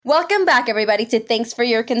Welcome back, everybody, to Thanks for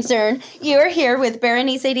Your Concern. You're here with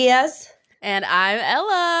Berenice Diaz. And I'm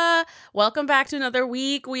Ella. Welcome back to another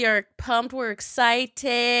week. We are pumped. We're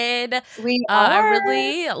excited. We are. I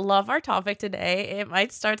really love our topic today. It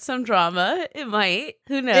might start some drama. It might.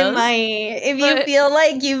 Who knows? It might. If you feel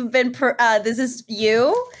like you've been, this is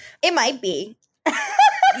you, it might be.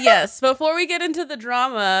 Yes. Before we get into the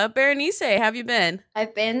drama, Berenice, have you been?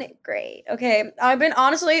 I've been great. Okay. I've been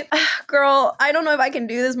honestly, girl, I don't know if I can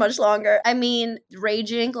do this much longer. I mean,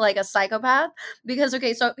 raging like a psychopath. Because,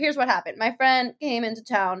 okay, so here's what happened. My friend came into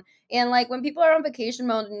town. And, like, when people are on vacation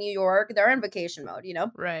mode in New York, they're in vacation mode, you know?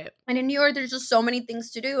 Right. And in New York, there's just so many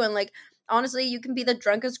things to do. And, like, honestly, you can be the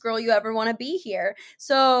drunkest girl you ever want to be here.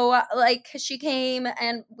 So, like, she came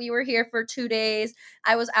and we were here for 2 days.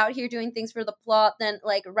 I was out here doing things for the plot. Then,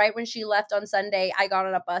 like, right when she left on Sunday, I got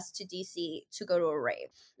on a bus to DC to go to a rave.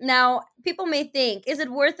 Now, people may think, is it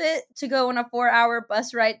worth it to go on a 4-hour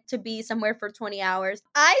bus ride to be somewhere for 20 hours?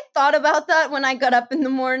 I thought about that when I got up in the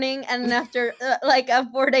morning, and after like a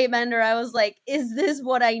 4-day bender, I was like, is this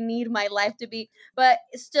what I need my life to be? But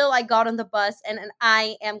still, I got on the bus, and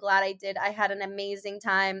I am glad I did. I had an amazing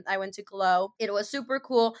time. I went to Glow. It was super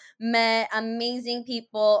cool. Met amazing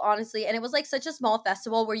people, honestly, and it was like such a small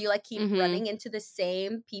festival where you like keep running into the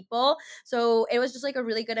same people. So it was just like a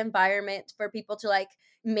really good environment for people to like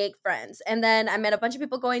make friends. And then I met a bunch of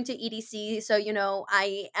people going to EDC. So, you know,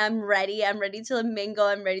 I am ready. I'm ready to mingle.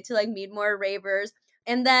 I'm ready to like meet more ravers.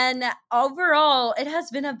 And then overall, it has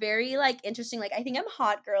been a very like interesting, like I think I'm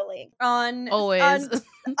hot girling on Always.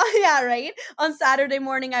 Yeah, right. On Saturday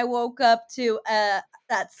morning, I woke up to at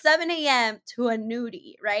 7 a.m. to a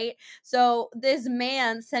nudie, right? So this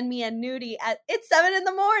man sent me a nudie at it's 7 in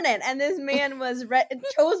the morning, and this man was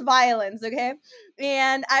chose violence, okay?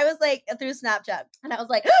 And I was like through Snapchat, and I was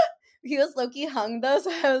like. He was low-key hung though, so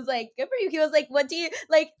I was like, good for you. He was like, what do you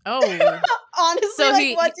like? Oh. Honestly, So like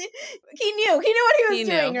he what he knew what he was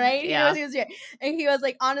doing, right? Yeah. He knew what he was doing. And he was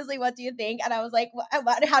like, honestly, what do you think? And I was like,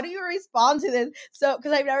 what how do you respond to this? So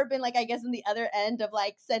because I've never been like, I guess in the other end of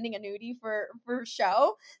like sending a nudie for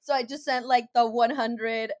show. So I just sent like the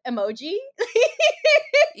 100 emoji.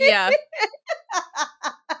 Yeah.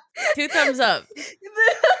 2 thumbs up.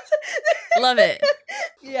 Love it.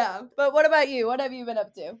 Yeah. But what about you? What have you been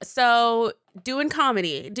up to? So, doing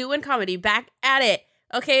comedy. Back at it.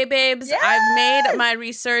 Okay, babes, Yes! I've made my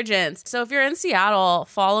resurgence. So if you're in Seattle,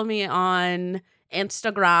 follow me on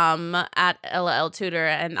Instagram at Ella L. Tudor,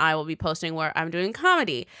 and I will be posting where I'm doing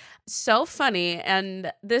comedy. So funny,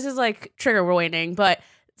 and this is like trigger warning, but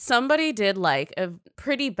somebody did like a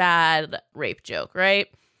pretty bad rape joke, right?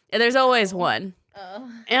 And there's always one.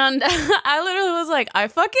 And I literally was like, I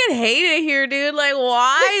fucking hate it here, dude. Like,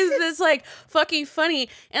 why is this like fucking funny?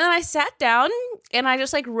 And then I sat down and I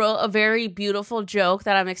just like wrote a very beautiful joke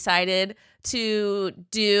that I'm excited to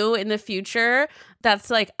do in the future. That's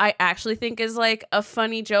like, I actually think is like a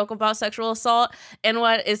funny joke about sexual assault. And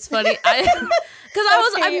what is funny, I've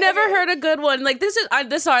never heard a good one. Like this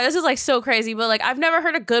is like so crazy, but like I've never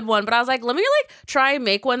heard a good one. But I was like, let me like try and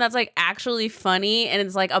make one that's like actually funny and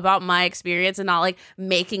it's like about my experience and not like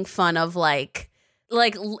making fun of like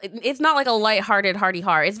it's not like a lighthearted hardy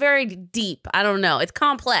heart. It's very deep. I don't know. It's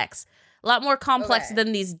complex. A lot more complex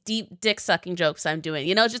than these deep dick sucking jokes I'm doing.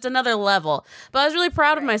 You know, it's just another level. But I was really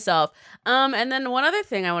proud of myself. And then one other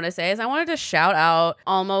thing I want to say is I wanted to shout out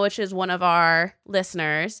Alma, which is one of our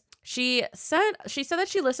listeners. She said that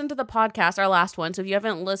she listened to the podcast, our last one. So if you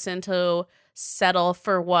haven't listened to Settle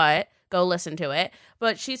for What, go listen to it.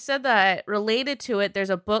 But she said that related to it,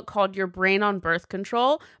 there's a book called Your Brain on Birth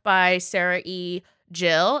Control by Sarah E.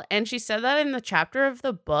 Jill, and she said that in the chapter of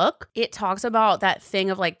the book, it talks about that thing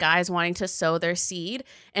of like guys wanting to sow their seed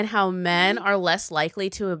and how men are less likely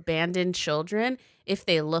to abandon children if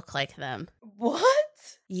they look like them. What?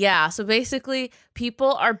 Yeah, so basically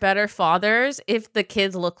people are better fathers if the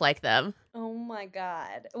kids look like them. Oh my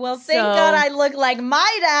God. Well, thank God I look like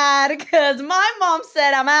my dad because my mom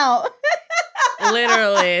said I'm out.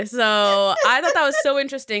 Literally. So I thought that was so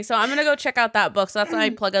interesting. So I'm going to go check out that book. So that's my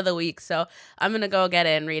plug of the week. So I'm going to go get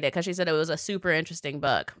it and read it because she said it was a super interesting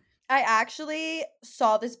book. I actually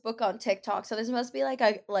saw this book on TikTok, so this must be like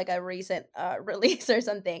a recent release or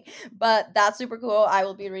something. But that's super cool. I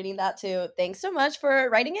will be reading that too. Thanks so much for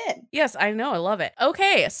writing it. Yes, I know. I love it.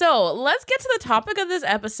 Okay, so let's get to the topic of this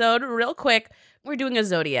episode real quick. We're doing a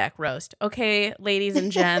Zodiac roast, okay, ladies and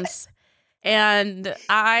gents. And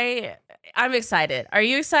I'm excited. Are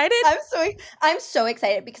you excited? I'm so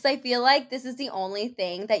excited because I feel like this is the only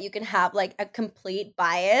thing that you can have like a complete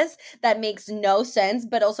bias that makes no sense,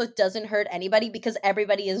 but also doesn't hurt anybody because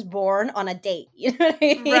everybody is born on a date. You know what I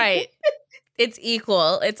mean? Right. It's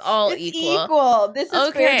equal. It's all It's equal. equal. This is fair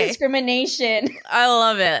Okay. discrimination. I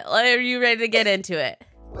love it. Are you ready to get into it?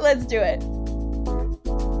 Let's do it.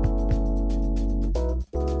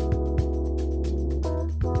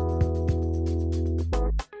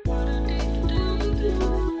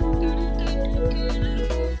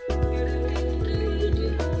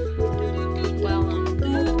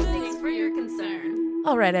 Thanks for your concern.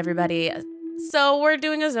 All right, everybody. So we're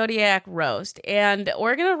doing a Zodiac roast, and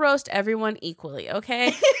we're going to roast everyone equally,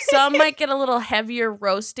 okay? Some might get a little heavier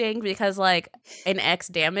roasting because, like, an ex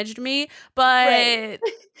damaged me, but Right.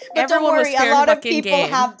 But don't everyone was worry, fair a lot of fucking people game.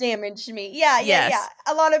 have damaged me. Yeah. Yes.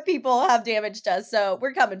 A lot of people have damaged us, so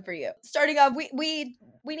we're coming for you. Starting off,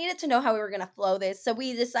 we needed to know how we were gonna flow this, so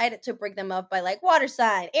we decided to break them up by like water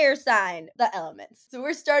sign, air sign, the elements. So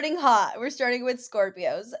we're starting hot. We're starting with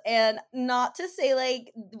Scorpios, and not to say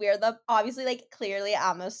like we're the obviously like clearly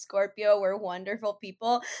I'm a Scorpio. We're wonderful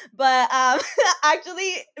people, but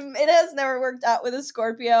actually it has never worked out with a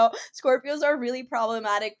Scorpio. Scorpios are really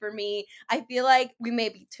problematic for me. I feel like we may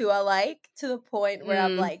be too alike to the point where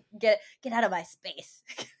I'm like, get out of my space.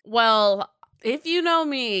 Well, if you know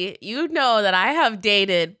me, you know that I have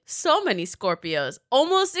dated so many Scorpios,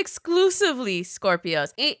 almost exclusively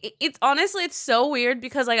Scorpios. It's honestly, it's so weird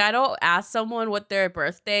because like I don't ask someone what their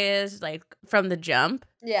birthday is like from the jump.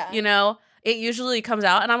 Yeah. You know, it usually comes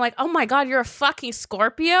out and I'm like, oh my God, you're a fucking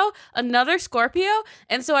Scorpio? Another Scorpio?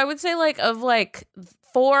 And so I would say like of like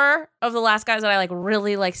 4 of the last guys that I like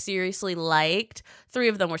really like seriously liked, 3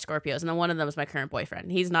 of them were Scorpios, and then one of them is my current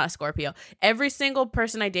boyfriend. He's not a Scorpio. Every single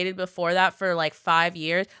person I dated before that for like 5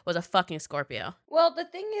 years was a fucking Scorpio. Well, the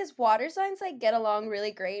thing is, water signs like get along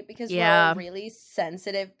really great because Yeah. we're really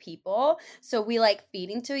sensitive people. So we like feed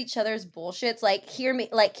into each other's bullshits. Like,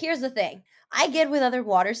 here's the thing. I get with other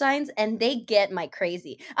water signs and they get my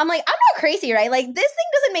crazy. I'm like, I'm not crazy, right? Like this thing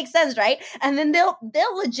doesn't make sense, right? And then they'll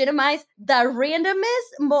legitimize the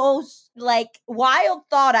randomest, most like wild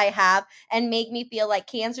thought I have and make me feel like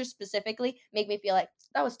Cancer specifically, make me feel like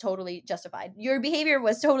that was totally justified. Your behavior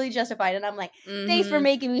was totally justified. And I'm like, thanks for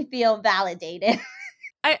making me feel validated.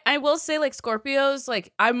 I will say like Scorpios,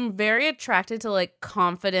 like I'm very attracted to like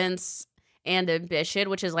confidence and ambition,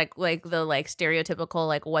 which is like the like stereotypical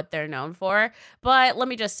like what they're known for. But let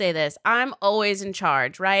me just say this, I'm always in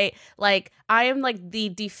charge, right? Like I am like the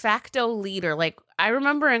de facto leader. Like I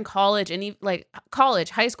remember in college and like college,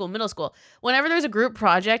 high school, middle school, whenever there was a group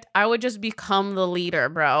project, I would just become the leader,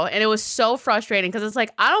 bro. And it was so frustrating because it's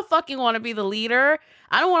like, I don't fucking want to be the leader.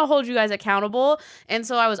 I don't want to hold you guys accountable. And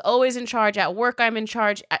so I was always in charge. At work, I'm in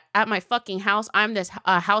charge. At my fucking house, I'm this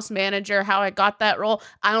house manager. How I got that role,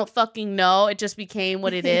 I don't fucking know. It just became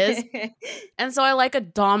what it is. And so I like a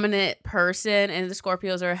dominant person, and the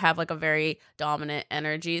Scorpios have like a very dominant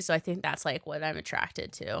energy. So I think that's like what I'm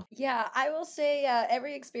attracted to. Yeah, I will say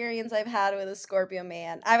every experience I've had with a Scorpio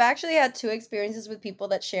man, I've actually had 2 experiences with people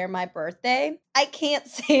that share my birthday. I can't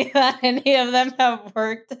say that any of them have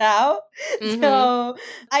worked out. So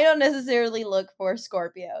I don't necessarily look for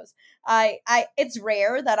Scorpios. It's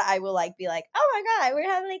rare that I will like be like, oh my God, we're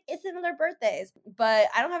having like similar birthdays. But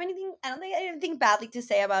I don't think I have anything badly to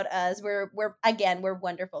say about us. We're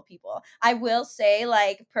wonderful people. I will say,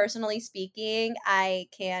 like, personally speaking, I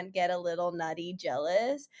can get a little nutty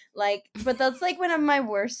jealous. Like, but that's like when I'm my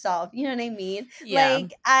worst self. You know what I mean? Yeah.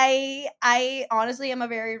 Like I honestly am a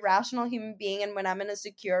very rational human being, and when I'm in a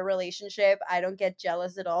secure relationship, I don't get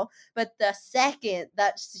jealous at all. But the second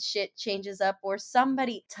that shit changes up or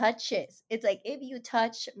somebody touches, it's like, if you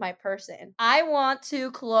touch my person, I want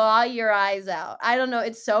to claw your eyes out. I don't know,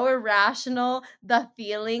 it's so irrational, the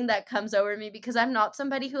feeling that comes over me, because I'm not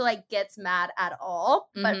somebody who like gets mad at all,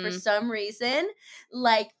 but for some reason,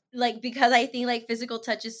 like because I think like physical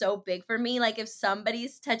touch is so big for me. Like if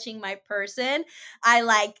somebody's touching my person, I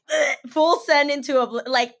like full send into a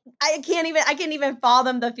like I can't even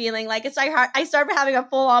fathom the feeling. Like it's like I start having a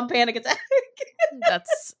full on panic attack.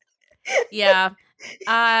 That's yeah.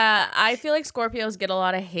 I feel like Scorpios get a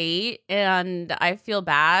lot of hate, and I feel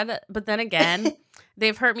bad. But then again,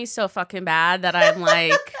 they've hurt me so fucking bad that I'm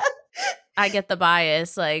like, I get the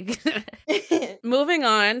bias. Like, moving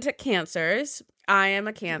on to Cancers. I am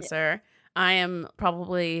a Cancer. I'm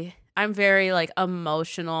very like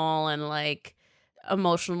emotional and like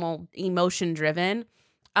emotion driven.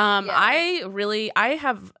 I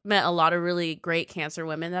have met a lot of really great Cancer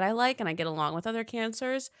women that I like, and I get along with other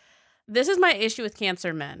Cancers. This is my issue with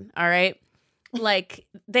Cancer men, all right? Like,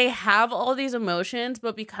 they have all these emotions,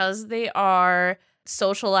 but because they are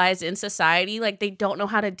socialized in society, like, they don't know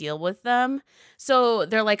how to deal with them. So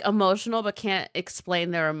they're, like, emotional but can't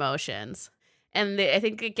explain their emotions. And I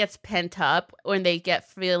think it gets pent up when they get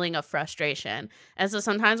feeling of frustration. And so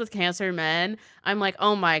sometimes with Cancer men, I'm like,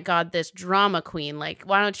 oh my God, this drama queen. Like,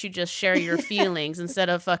 why don't you just share your feelings instead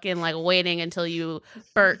of fucking like waiting until you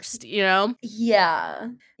burst, you know? Yeah.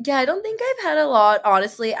 Yeah, I don't think I've had a lot,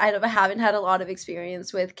 honestly, haven't had a lot of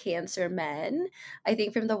experience with Cancer men. I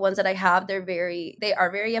think from the ones that I have, they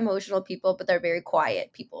are very emotional people, but they're very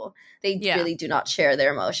quiet people. They Yeah. really do not share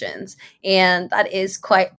their emotions. And that is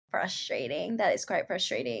quite frustrating. That is quite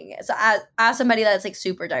frustrating. So as somebody that's like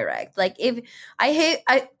super direct, like if I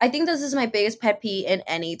think this is my biggest pet peeve in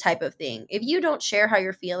any type of thing. If you don't share how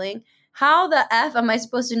you're feeling, how the F am I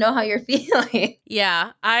supposed to know how you're feeling?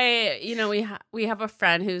 Yeah, we have a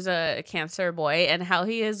friend who's a Cancer boy, and how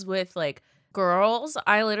he is with like girls.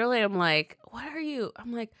 I literally am like, what are you?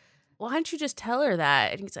 I'm like, why don't you just tell her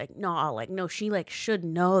that? And he's like, no, she like should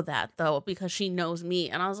know that though because she knows me.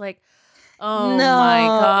 And I was like, oh my No,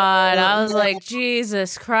 God. I was no. like,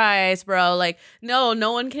 Jesus Christ, bro. Like, no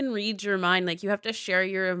one can read your mind. Like, you have to share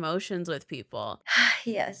your emotions with people.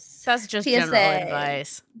 Yes. That's just general PSA.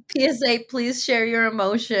 advice. PSA, please share your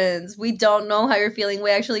emotions. We don't know how you're feeling. We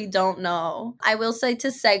actually don't know. I will say to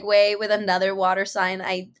segue with another water sign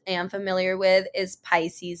I am familiar with is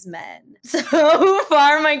Pisces men. So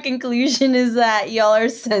far, my conclusion is that y'all are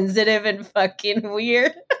sensitive and fucking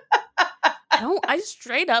weird. I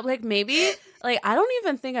straight up, like, maybe, like, I don't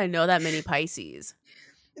even think I know that many Pisces.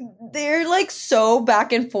 They're like so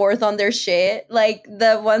back and forth on their shit. Like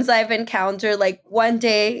the ones I've encountered, like one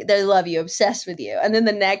day they love you, obsessed with you, and then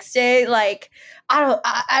the next day, like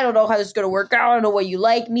I don't know how this is gonna work out. I don't know what you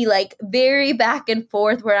like me. Like very back and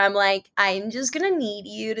forth. Where I'm like, I'm just gonna need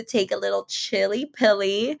you to take a little chili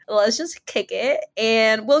pilly. Let's just kick it,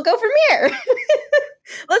 and we'll go from here.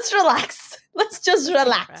 Let's relax. Let's just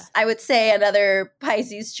relax. I would say another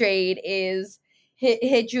Pisces trait is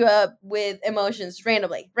hit you up with emotions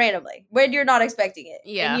randomly when you're not expecting it.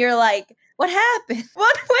 Yeah. And you're like, what happened?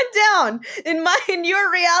 What went down in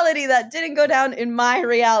your reality that didn't go down in my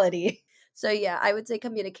reality? So yeah, I would say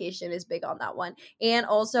communication is big on that one. And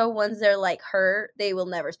also once they're like hurt, they will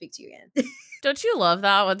never speak to you again. Don't you love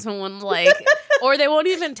that when someone like, or they won't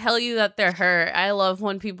even tell you that they're hurt? I love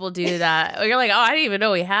when people do that. Or you're like, oh, I didn't even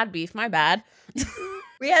know we had beef. My bad.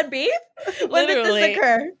 We had beef? When did this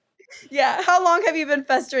occur? Yeah, how long have you been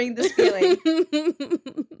festering this feeling?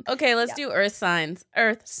 Okay, let's do earth signs.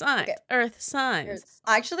 Earth signs. Okay. Earth signs.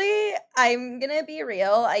 Actually, I'm gonna be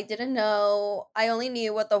real. I didn't know. I only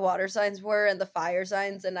knew what the water signs were and the fire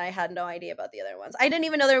signs, and I had no idea about the other ones. I didn't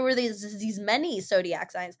even know there were these many zodiac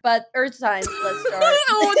signs. But earth signs, let's start.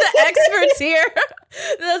 Oh, the experts here.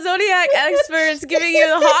 The zodiac experts giving you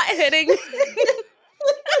the hot hitting.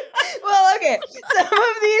 Well, okay. Some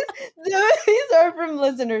of these are from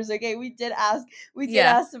listeners. Okay, we did ask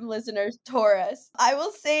some listeners. Taurus. I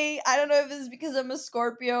will say, I don't know if it's because I'm a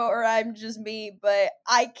Scorpio or I'm just me, but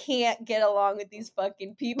I can't get along with these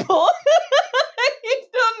fucking people. I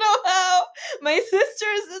don't know how. My sister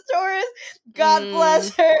is a Taurus. God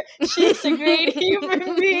bless her. She's a great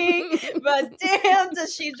human being, but damn,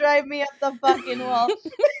 does she drive me up the fucking wall.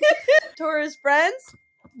 Taurus friends,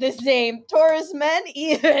 the same. Taurus men,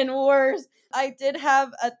 even worse. I did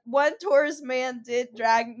have one Taurus man did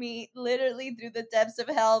drag me literally through the depths of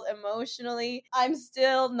hell emotionally. I'm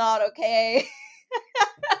still not okay.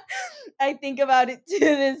 I think about it to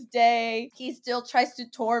this day. He still tries to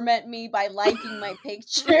torment me by liking my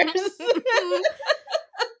pictures.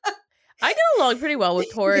 I get along pretty well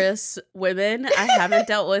with Taurus women. I haven't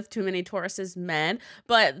dealt with too many Taurus men,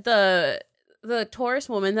 but the Taurus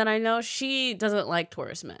woman that I know, she doesn't like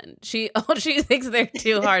Taurus men. She thinks they're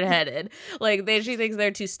too hard-headed. Like she thinks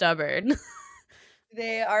they're too stubborn.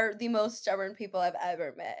 They are the most stubborn people I've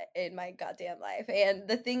ever met in my goddamn life. And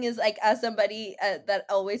the thing is, like, as somebody that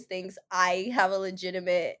always thinks I have a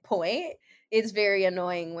legitimate point, it's very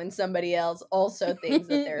annoying when somebody else also thinks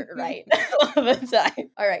that they're right all the time.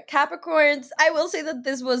 All right, Capricorns. I will say that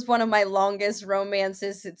this was one of my longest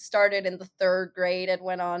romances. It started in the 3rd grade and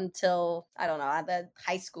went on till, I don't know, at the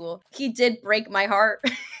high school. He did break my heart.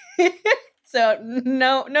 So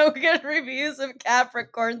no good reviews of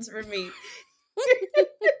Capricorns for me.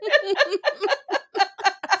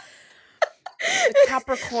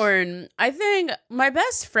 Capricorn. I think my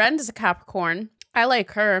best friend is a Capricorn. I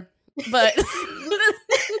like her, but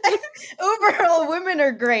overall women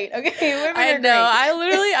are great. Okay, women I are know.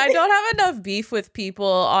 Great. I don't have enough beef with people,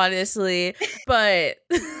 honestly, but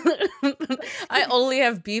I only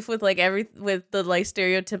have beef with with the like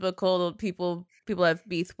stereotypical people have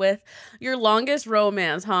beef with. Your longest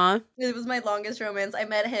romance, huh? It was my longest romance. I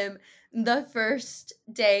met him the first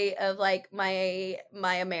day of like my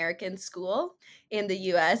American school in the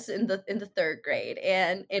US in the third grade,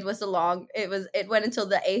 and it went until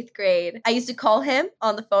the eighth grade. I used to call him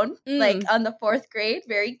on the phone like on the fourth grade,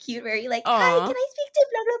 very cute, very like, hi, Aw. can I speak to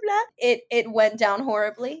blah blah blah. It went down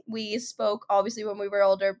horribly. We spoke obviously when we were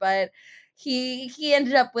older, but he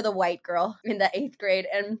ended up with a white girl in the eighth grade,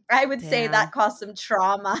 and I would say Damn. that caused some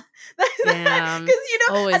trauma. Damn. Because you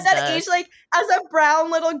know, Always at that does. age, like as a brown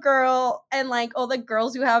little girl, and like all the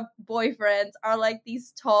girls who have boyfriends are like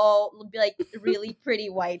these tall, like really pretty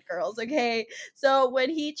white girls. Okay, so when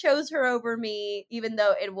he chose her over me, even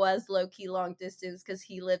though it was low key long distance, because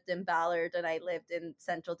he lived in Ballard and I lived in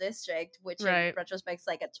Central District, which in Right. retrospect is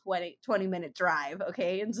like a 20-minute drive.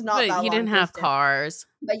 Okay, it's not But that he long didn't have distance. cars.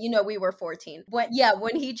 But you know, we were 14.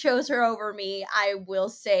 When he chose her over me, I will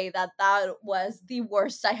say that was the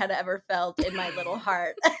worst I had ever felt in my little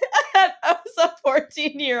heart. I was a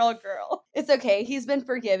 14-year-old girl. It's okay. He's been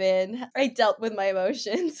forgiven. I dealt with my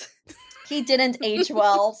emotions. He didn't age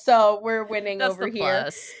well, so we're winning That's over the here.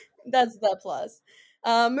 plus. That's the plus.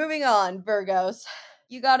 Moving on, Virgos.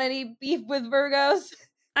 You got any beef with Virgos?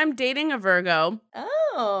 I'm dating a Virgo.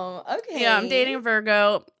 Oh, okay. Yeah, I'm dating a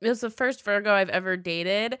Virgo. It was the first Virgo I've ever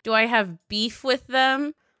dated. Do I have beef with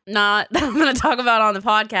them? Not that I'm going to talk about on the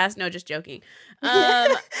podcast. No, just joking.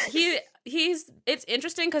 It's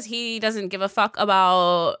interesting because he doesn't give a fuck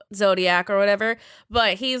about zodiac or whatever,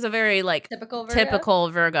 but he's a very like typical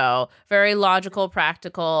Virgo, very logical,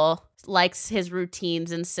 practical, likes his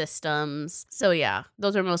routines and systems. So yeah,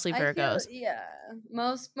 those are mostly Virgos.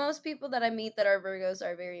 Most people that I meet that are Virgos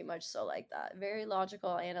are very much so like that. Very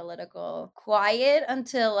logical, analytical, quiet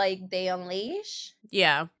until like they unleash.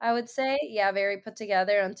 Yeah. I would say, yeah, very put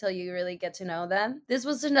together until you really get to know them. This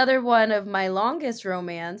was another one of my longest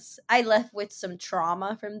romance. I left with some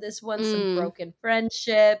trauma from this one, some broken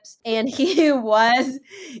friendships, and he was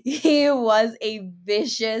a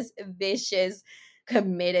vicious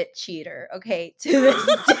committed cheater. Okay, to this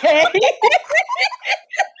day.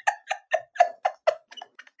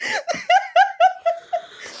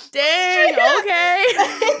 Dang, okay.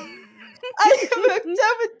 I hooked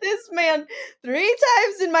up with this man 3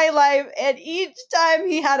 times in my life, and each time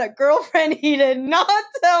he had a girlfriend he did not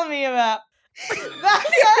tell me about. Back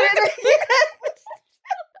at it again.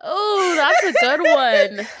 Oh, that's a good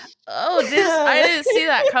one. Oh, I didn't see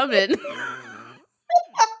that coming.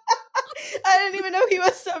 I didn't even know he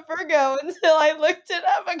was a Virgo until I looked it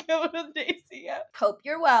up a couple of days ago. Hope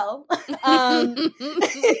you're well.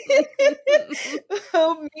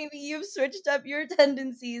 Hope maybe you've switched up your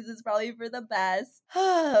tendencies. It's probably for the best.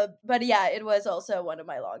 But yeah, it was also one of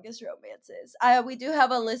my longest romances. We do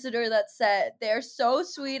have a listener that said they're so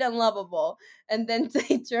sweet and lovable, and then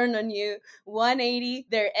they turn on you 180.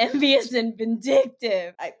 They're envious and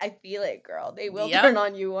vindictive. I feel it, girl. They will turn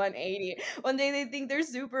on you 180. One day they think they're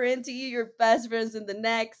super into you, your best friends, and the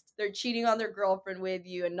next they're cheating on their girlfriend with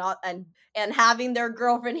you and having their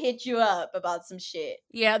girlfriend hit you up about some shit.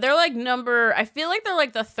 Yeah, they're like I feel like they're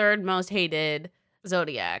like the third most hated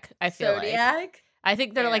zodiac. I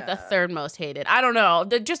think they're like the third most hated. I don't know.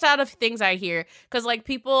 Just out of things I hear, because like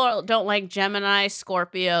people don't like Gemini,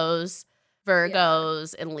 Scorpios,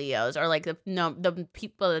 Virgos, and Leos, or like the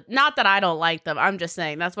people. Not that I don't like them. I'm just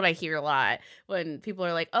saying that's what I hear a lot when people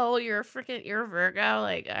are like, "Oh, you're a Virgo."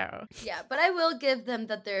 Like, oh. Yeah, but I will give them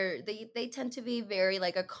that they tend to be very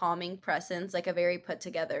like a calming presence, like a very put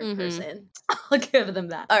together person. I'll give them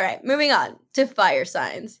that. All right, moving on to fire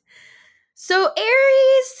signs. So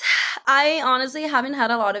Aries, I honestly haven't had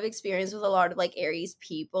a lot of experience with a lot of like Aries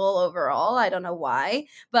people overall. I don't know why,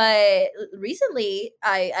 but recently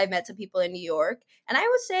I met some people in New York, and I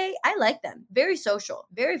would say I like them. Very social,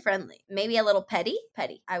 very friendly, maybe a little petty.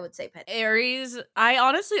 I would say petty. Aries, I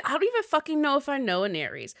don't even fucking know if I know an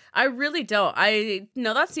Aries. I really don't. I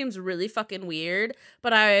know that seems really fucking weird,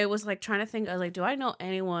 but I was like trying to think. I was like, do I know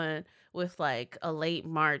anyone with like a late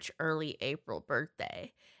March, early April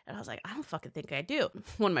birthday? And I was like, I don't fucking think I do.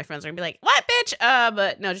 One of my friends are gonna be like, what, bitch?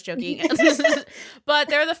 But no, just joking. But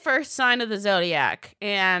they're the first sign of the zodiac,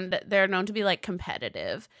 and they're known to be like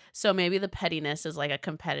competitive. So maybe the pettiness is like a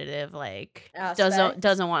competitive, like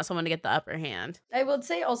doesn't want someone to get the upper hand. I would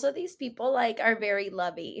say also these people like are very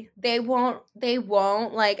lovey. They won't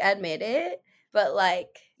like admit it, but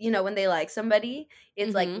like, you know, when they like somebody,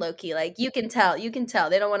 it's like low-key, like you can tell.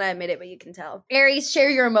 They don't want to admit it, but you can tell. Aries, share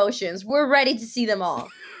your emotions. We're ready to see them all.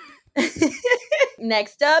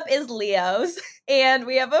 Next up is Leos, and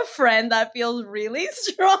we have a friend that feels really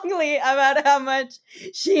strongly about how much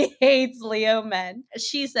she hates Leo men.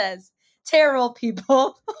 She says, Terrible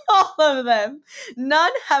people, all of them.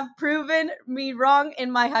 None have proven me wrong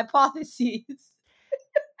in my hypotheses.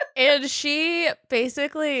 And she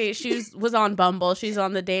basically, was on Bumble. She's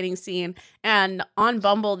on the dating scene. And on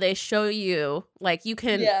Bumble, they show you, like, you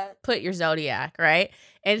can put your zodiac, right?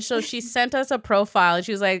 And so she sent us a profile. And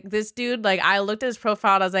she was like, this dude, like, I looked at his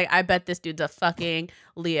profile. And I was like, I bet this dude's a fucking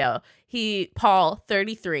Leo. Paul,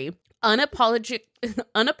 33.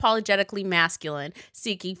 Unapologetically masculine,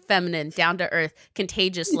 seeking feminine, down-to-earth,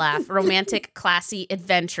 contagious laugh, romantic, classy,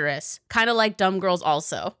 adventurous. Kind of like Dumb Girls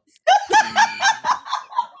also.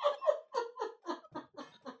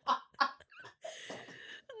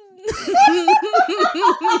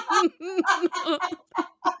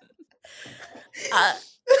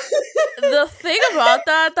 The thing about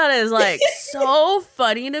that is like so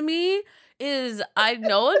funny to me is I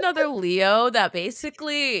know another Leo that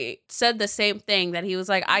basically said the same thing, that he was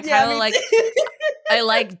like, I kind of like I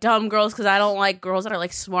like dumb girls because I don't like girls that are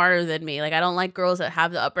like smarter than me. Like I don't like girls that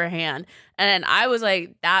have the upper hand. And I was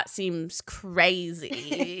like, that seems crazy.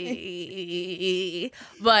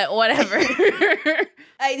 But whatever.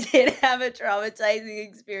 I did have a traumatizing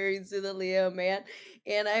experience with a Leo man.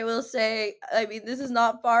 And I will say, I mean, this is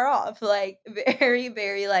not far off. Like, very,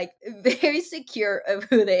 very, like, very secure of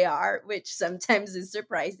who they are, which sometimes is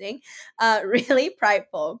surprising. Really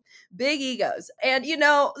prideful, big egos. And, you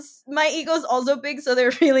know, my ego's also big, so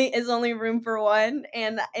there really is only room for one,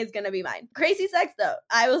 and it's going to be mine. Crazy sex, though.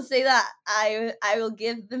 I will say that. I will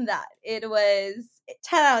give them that. It was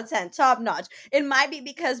 10 out of 10, top notch. It might be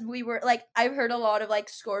because we were like, I've heard a lot of like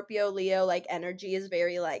Scorpio, Leo, like energy is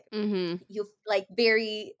very like, you like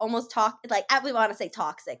very almost like, we want to say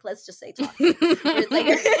toxic. Let's just say toxic. Like,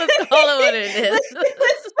 let's call it what it is.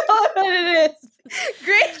 Let's call it what it is.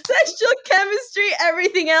 Great sexual chemistry,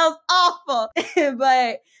 everything else awful.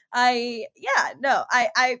 But I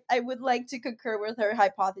would like to concur with her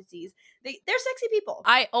hypotheses. They're sexy people.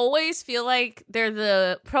 I always feel like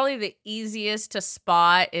they're probably the easiest to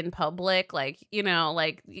spot in public. Like, you know,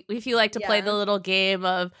 like if you like to play the little game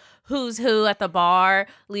of who's who at the bar,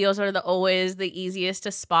 Leos are always the easiest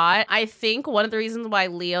to spot. I think one of the reasons why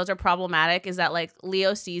Leos are problematic is that like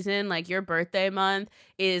Leo season, like your birthday month,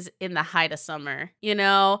 is in the height of summer, you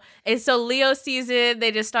know? And so Leo season,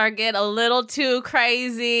 they just start getting a little too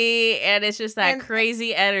crazy, and it's just that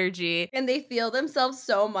crazy energy. And they feel themselves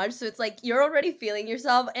so much. So it's like you're already feeling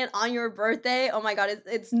yourself, and on your birthday, oh my God,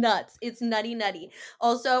 it's nuts. It's nutty.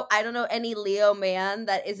 Also, I don't know any Leo man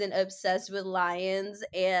that isn't obsessed with lions,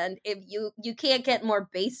 and if you can't get more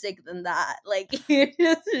basic than that. Like, you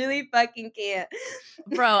just really fucking can't.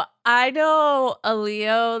 Bro, I know a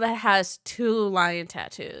Leo that has 2 lion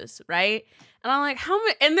tattoos, right? And I'm like, how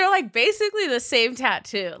many? And they're like basically the same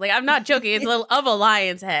tattoo. Like, I'm not joking. It's of a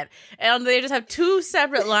lion's head. And they just have 2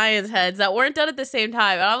 separate lion's heads that weren't done at the same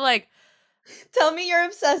time. And I'm like, tell me you're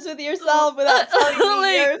obsessed with yourself without telling me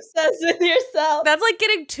like, you're obsessed with yourself. That's like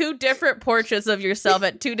getting 2 different portraits of yourself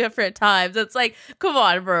at 2 different times. It's like, come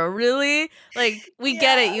on, bro. Really? Like, we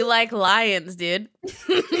get it. You like lions, dude.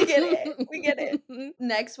 We get it.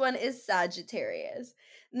 Next one is Sagittarius.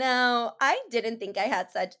 Now, I didn't think I had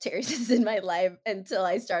Sagittarius in my life until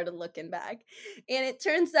I started looking back. And it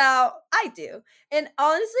turns out I do. And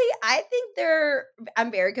honestly, I think I'm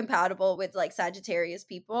very compatible with like Sagittarius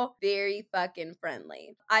people. Very fucking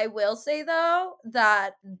friendly. I will say though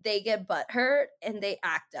that they get butthurt and they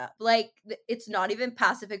act up. Like, it's not even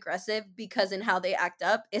passive aggressive, because in how they act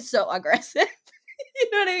up is so aggressive.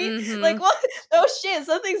 You know what I mean? Mm-hmm. Like, what? Oh shit,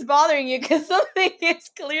 something's bothering you because something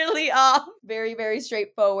is clearly off. Very, very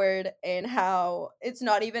straightforward in how it's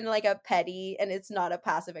not even like a petty, and it's not a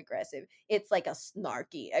passive aggressive. It's like a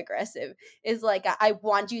snarky aggressive. It's like, I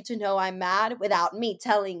want you to know I'm mad without me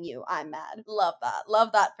telling you I'm mad. Love that.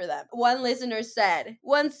 Love that for them. One listener said,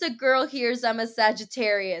 once a girl hears I'm a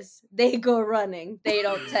Sagittarius, they go running. They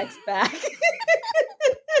don't text back.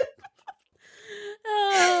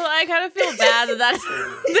 Oh, I kind of feel bad that that's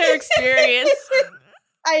their experience.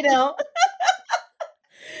 I know.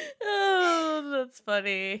 Oh, that's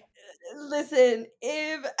funny. Listen,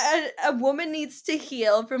 if a woman needs to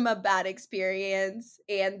heal from a bad experience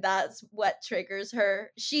and that's what triggers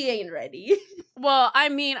her, she ain't ready. Well, I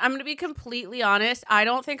mean, I'm going to be completely honest. I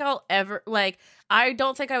don't think I would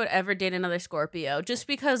ever date another Scorpio, just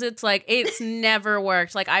because it's like, it's never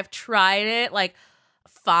worked. Like, I've tried it like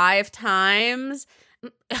 5 times.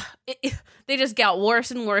 They just got worse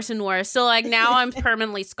and worse and worse. So like now I'm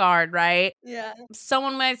permanently scarred, right? Yeah.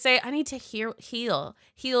 Someone might say I need to heal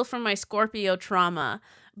from my Scorpio trauma,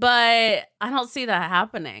 but I don't see that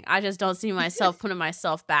happening. I just don't see myself putting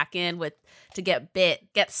myself back in to get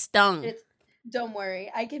bit, get stung. Don't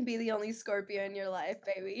worry. I can be the only Scorpio in your life,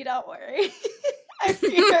 baby. Don't worry. I'm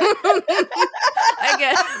here. I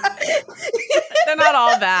guess they're not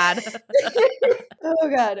all bad. Oh,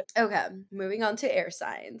 God. Okay. Moving on to air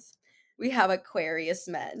signs. We have Aquarius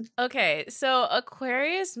men. Okay, so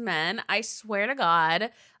Aquarius men, I swear to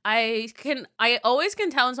God, I always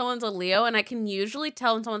can tell when someone's a Leo, and I can usually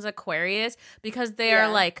tell when someone's Aquarius because they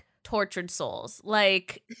are like tortured souls.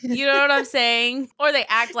 Like, you know what I'm saying? Or they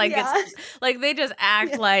act like it's like they just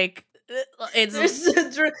act like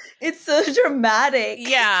it's so dramatic.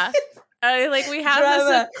 Yeah. Like we have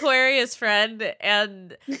this Aquarius friend,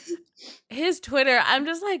 and his Twitter, I'm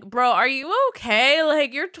just like, bro, are you okay?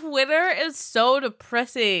 Like, your Twitter is so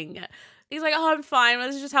depressing. He's like, oh, I'm fine.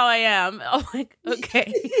 This is just how I am. I'm like,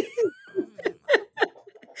 okay.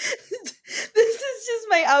 This is just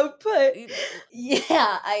my output.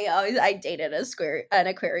 Yeah, I dated an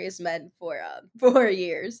Aquarius man for 4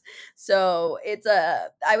 years, so it's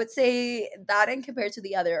I would say that, and compared to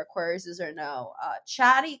the other Aquariuses are now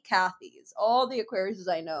chatty Cathys. All the Aquariuses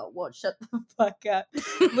I know won't shut the fuck up,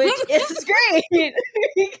 which is great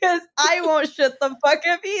because I won't shut the fuck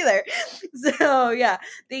up either. So yeah,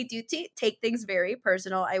 they do take things very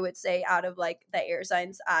personal. I would say out of like the air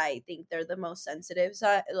signs, I think they're the most sensitive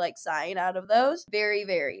sign out of those. Very,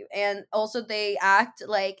 very. And also they act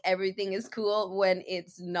like everything is cool when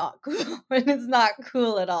it's not cool. When it's not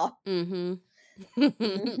cool at all. Mm-hmm.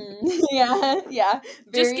 Yeah.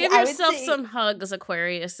 Just give yourself some hugs,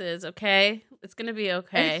 Aquariuses, okay? It's gonna be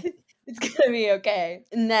okay. It's gonna be okay.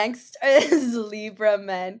 Next is Libra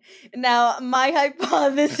men. Now, my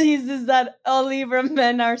hypothesis is that all Libra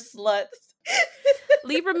men are sluts.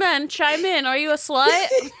 Libra men, chime in. Are you a slut?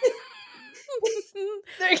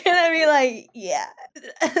 They're gonna be like, yeah,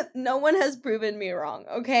 no one has proven me wrong,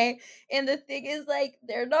 okay? And the thing is, like,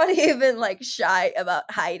 they're not even like shy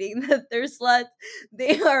about hiding that they're sluts.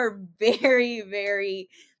 They are very, very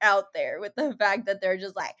out there with the fact that they're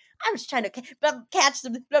just like, I'm just trying to catch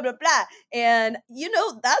them, blah blah blah. And you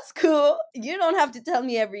know, that's cool. You don't have to tell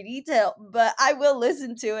me every detail, but I will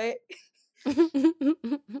listen to it.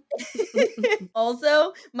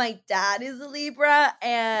 Also, my dad is a Libra,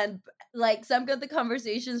 and like some of the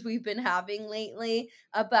conversations we've been having lately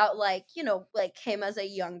about like, you know, like him as a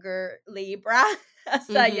younger Libra, as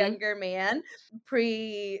a younger man,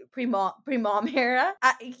 pre-mom era.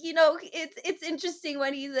 You know, it's interesting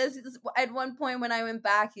when he says, at one point when I went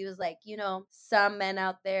back, he was like, you know, some men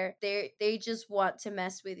out there, they just want to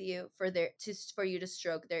mess with you for you to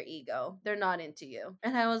stroke their ego. They're not into you.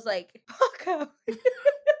 And I was like, Paco.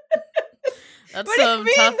 That's some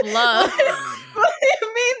tough love. What do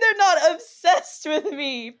you mean they're not obsessed with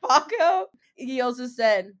me, Paco? He also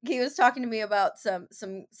said, he was talking to me about some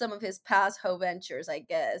of his past hoe ventures, I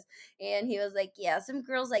guess. And he was like, yeah, some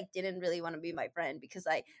girls like didn't really want to be my friend because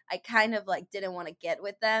I kind of like didn't want to get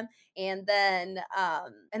with them. And then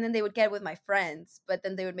they would get with my friends, but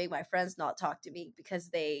then they would make my friends not talk to me because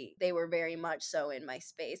they were very much so in my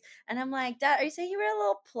space. And I'm like, Dad, are you saying you were a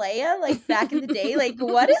little playa like back in the day? Like,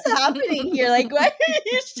 what is happening here? Like, why are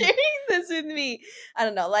you sharing this with me? I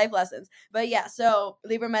don't know, life lessons. But yeah, so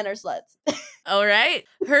Libra men are sluts. All right.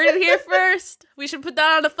 Heard it here first. We should put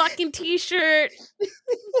that on a fucking t-shirt.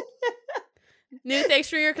 New Thanks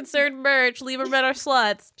for Your Concern merch. Libra men are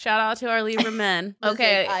sluts. Shout out to our Libra men.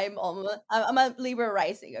 Okay. Listen, I'm a Libra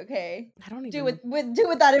rising, okay? I don't even do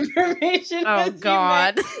with that information. Oh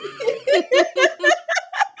God.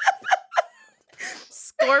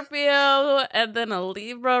 Scorpio and then a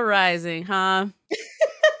Libra rising, huh?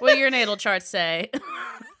 What do your natal charts say?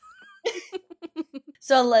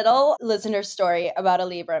 So a little listener story about a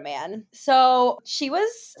Libra man. So she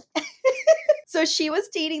was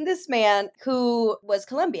dating this man who was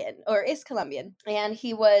Colombian, or is Colombian, and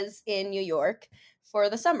he was in New York for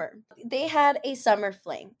the summer. They had a summer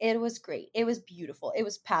fling. It was great. It was beautiful. It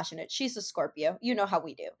was passionate. She's a Scorpio. You know how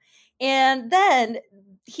we do. And then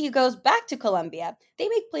he goes back to Colombia. They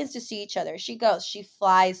make plans to see each other. She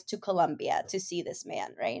flies to Colombia to see this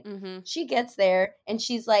man, right? Mm-hmm. She gets there and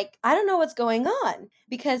she's like, I don't know what's going on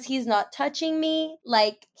because he's not touching me.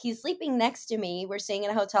 Like, he's sleeping next to me. We're staying in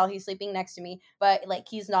a hotel. He's sleeping next to me, but like,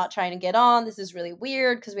 he's not trying to get on. This is really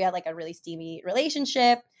weird because we had like a really steamy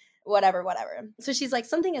relationship. Whatever. So she's like,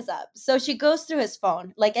 something is up. So she goes through his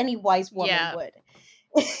phone like any wise woman would.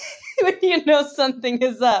 when you know something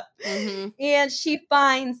is up. Mm-hmm. And she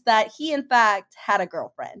finds that he, in fact, had a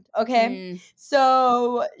girlfriend. Okay. Mm.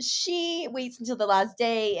 So she waits until the last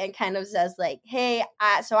day and kind of says, like, hey,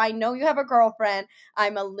 so I know you have a girlfriend.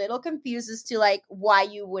 I'm a little confused as to, like, why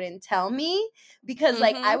you wouldn't tell me. Because,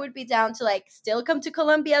 like, I would be down to, like, still come to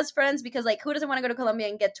Colombia as friends. Because, like, who doesn't want to go to Colombia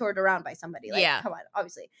and get toured around by somebody? Like, Yeah. come on,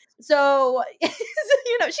 obviously. So,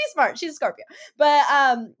 you know, she's smart. She's a Scorpio. But,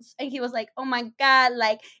 and he was like, oh my God,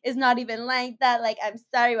 like, it's not even like that. Like, I'm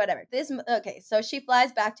sorry, whatever. Okay, so she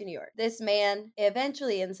flies back to New York. This man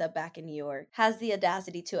eventually ends up back in New York, has the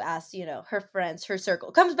audacity to ask, you know, her friends, her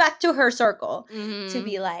circle, comes back to her circle to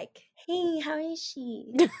be like, hey, how is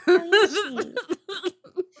she? How is she?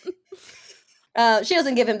 She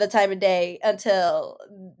doesn't give him the time of day until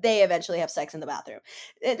they eventually have sex in the bathroom.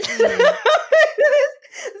 So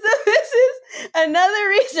this is another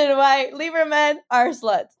reason why Libra men are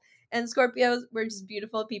sluts. And Scorpios, we're just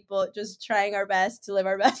beautiful people just trying our best to live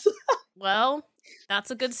our best life. Well,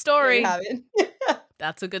 that's a good There story. you have it.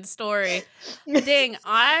 That's a good story. Dang,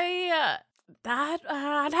 I'd have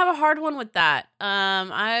a hard one with that.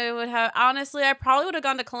 I would have, honestly, I probably would have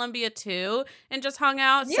gone to Colombia too and just hung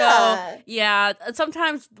out. Yeah. So yeah,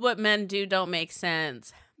 sometimes what men do don't make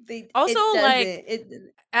sense. It Also, doesn't. like,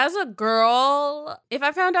 as a girl, if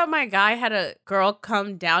I found out my guy had a girl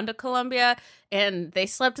come down to Colombia and they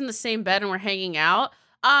slept in the same bed and were hanging out,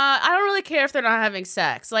 I don't really care if they're not having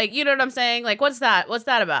sex. Like, you know what I'm saying? Like, what's that? What's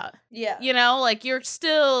that about? Yeah. You know, like, you're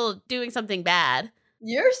still doing something bad.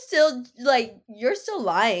 You're still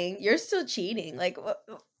lying. You're still cheating. Like,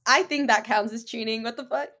 I think that counts as cheating. What the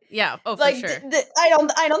fuck? Yeah. Oh, Like, for sure.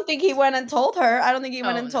 I don't think he went and told her. I don't think he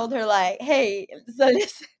went and told her, like, hey, so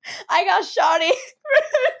listen, I got shawty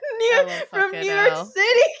from New York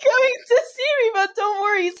City coming to see me, but don't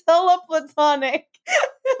worry, he's hella platonic.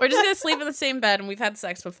 We're just gonna sleep in the same bed, and we've had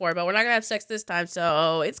sex before, but we're not gonna have sex this time,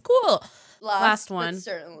 so it's cool. Last one, but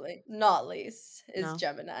certainly not least, is No.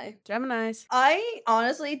 Gemini. Geminis. I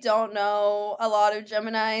honestly don't know a lot of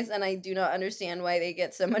Geminis, and I do not understand why they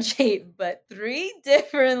get so much hate, but 3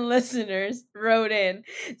 different listeners wrote in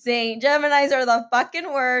saying Geminis are the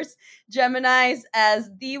fucking worst, Geminis as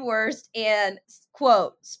the worst, and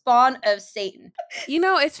quote, spawn of Satan. You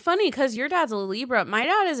know, it's funny because your dad's a Libra. My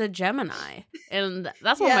dad is a Gemini, and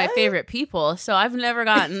that's one of my favorite people. So I've never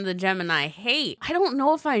gotten the Gemini hate. I don't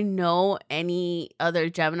know if I know any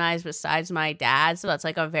other Geminis besides my dad. So that's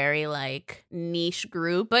like a very like niche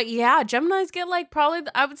group. But yeah, Geminis get like probably,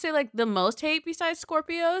 I would say like the most hate besides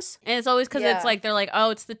Scorpios. And it's always because it's like, they're like,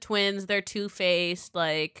 oh, it's the twins. They're two-faced.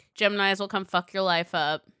 Like Geminis will come fuck your life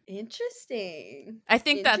up. Interesting. I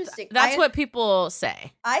think that's what people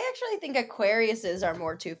say. I actually think Aquariuses are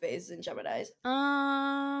more two-faced than Geminis.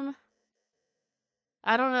 I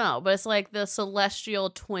don't know, but it's like the celestial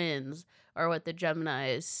twins are what the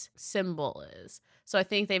Gemini's symbol is. So I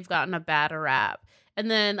think they've gotten a bad rap.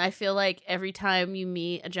 And then I feel like every time you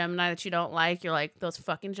meet a Gemini that you don't like, you're like, those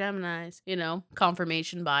fucking Geminis, you know,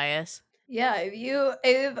 confirmation bias. Yeah,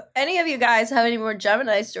 if any of you guys have any more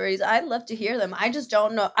Gemini stories, I'd love to hear them. I just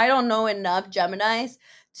don't know. I don't know enough Geminis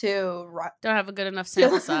to... Don't have a good enough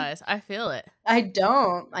sample size. I feel it. I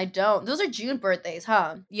don't. Those are June birthdays,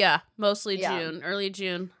 huh? Yeah, mostly June. Early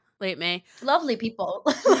June, late May. Lovely people.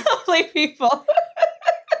 Lovely people.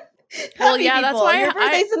 Well, yeah, that's why your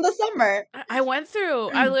birthday's in the summer. I went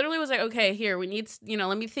through, I literally was like, okay, here, we need,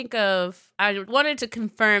 let me think of, I wanted to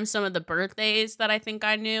confirm some of the birthdays that I think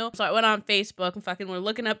I knew. So I went on Facebook and fucking were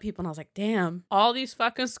looking up people and I was like, damn, all these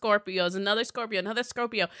fucking Scorpios, another Scorpio.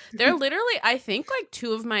 They're literally, I think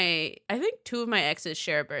two of my exes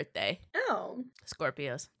share a birthday. Oh.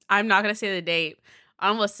 Scorpios. I'm not going to say the date. I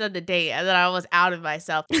almost said the date and then I was out of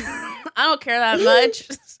myself. I don't care that much.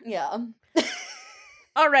 Yeah.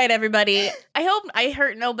 All right, everybody. I hope I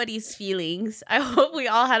hurt nobody's feelings. I hope we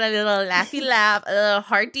all had a little laughy laugh, a little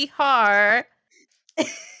hearty heart.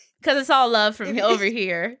 Because it's all love from over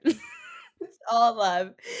here. It's all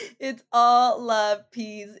love. It's all love,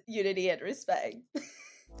 peace, unity, and respect.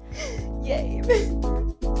 Yay.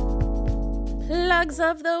 Plugs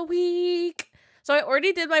of the week. So I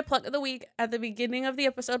already did my plug of the week at the beginning of the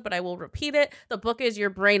episode, but I will repeat it. The book is Your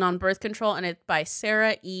Brain on Birth Control, and it's by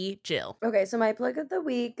Sarah E. Gill. Okay, so my plug of the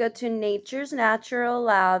week, go to Nature's Natural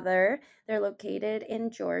Lather. They're located in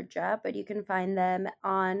Georgia, but you can find them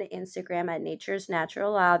on Instagram at Nature's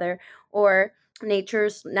Natural Lather or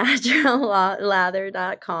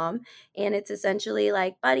naturesnaturallather.com, and it's essentially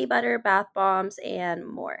like body butter, bath bombs, and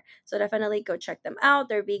more. So definitely go check them out.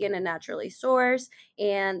 They're vegan and naturally sourced,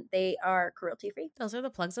 and they are cruelty free. Those are the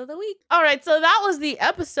plugs of the week. All right, so that was the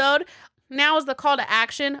episode. now is the call to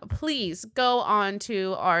action. Please go on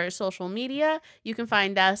to our social media. You can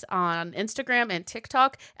find us on Instagram and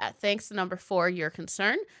TikTok at thanks4 your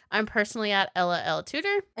concern. I'm personally at Ella L.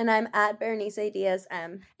 Tudor. And I'm at Berenice Diaz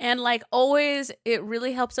M. And like always, it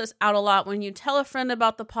really helps us out a lot when you tell a friend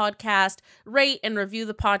about the podcast, rate and review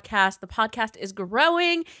the podcast. The podcast is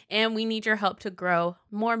growing and we need your help to grow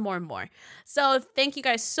more and more and more. So thank you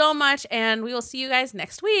guys so much, and we will see you guys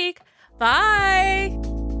next week. Bye.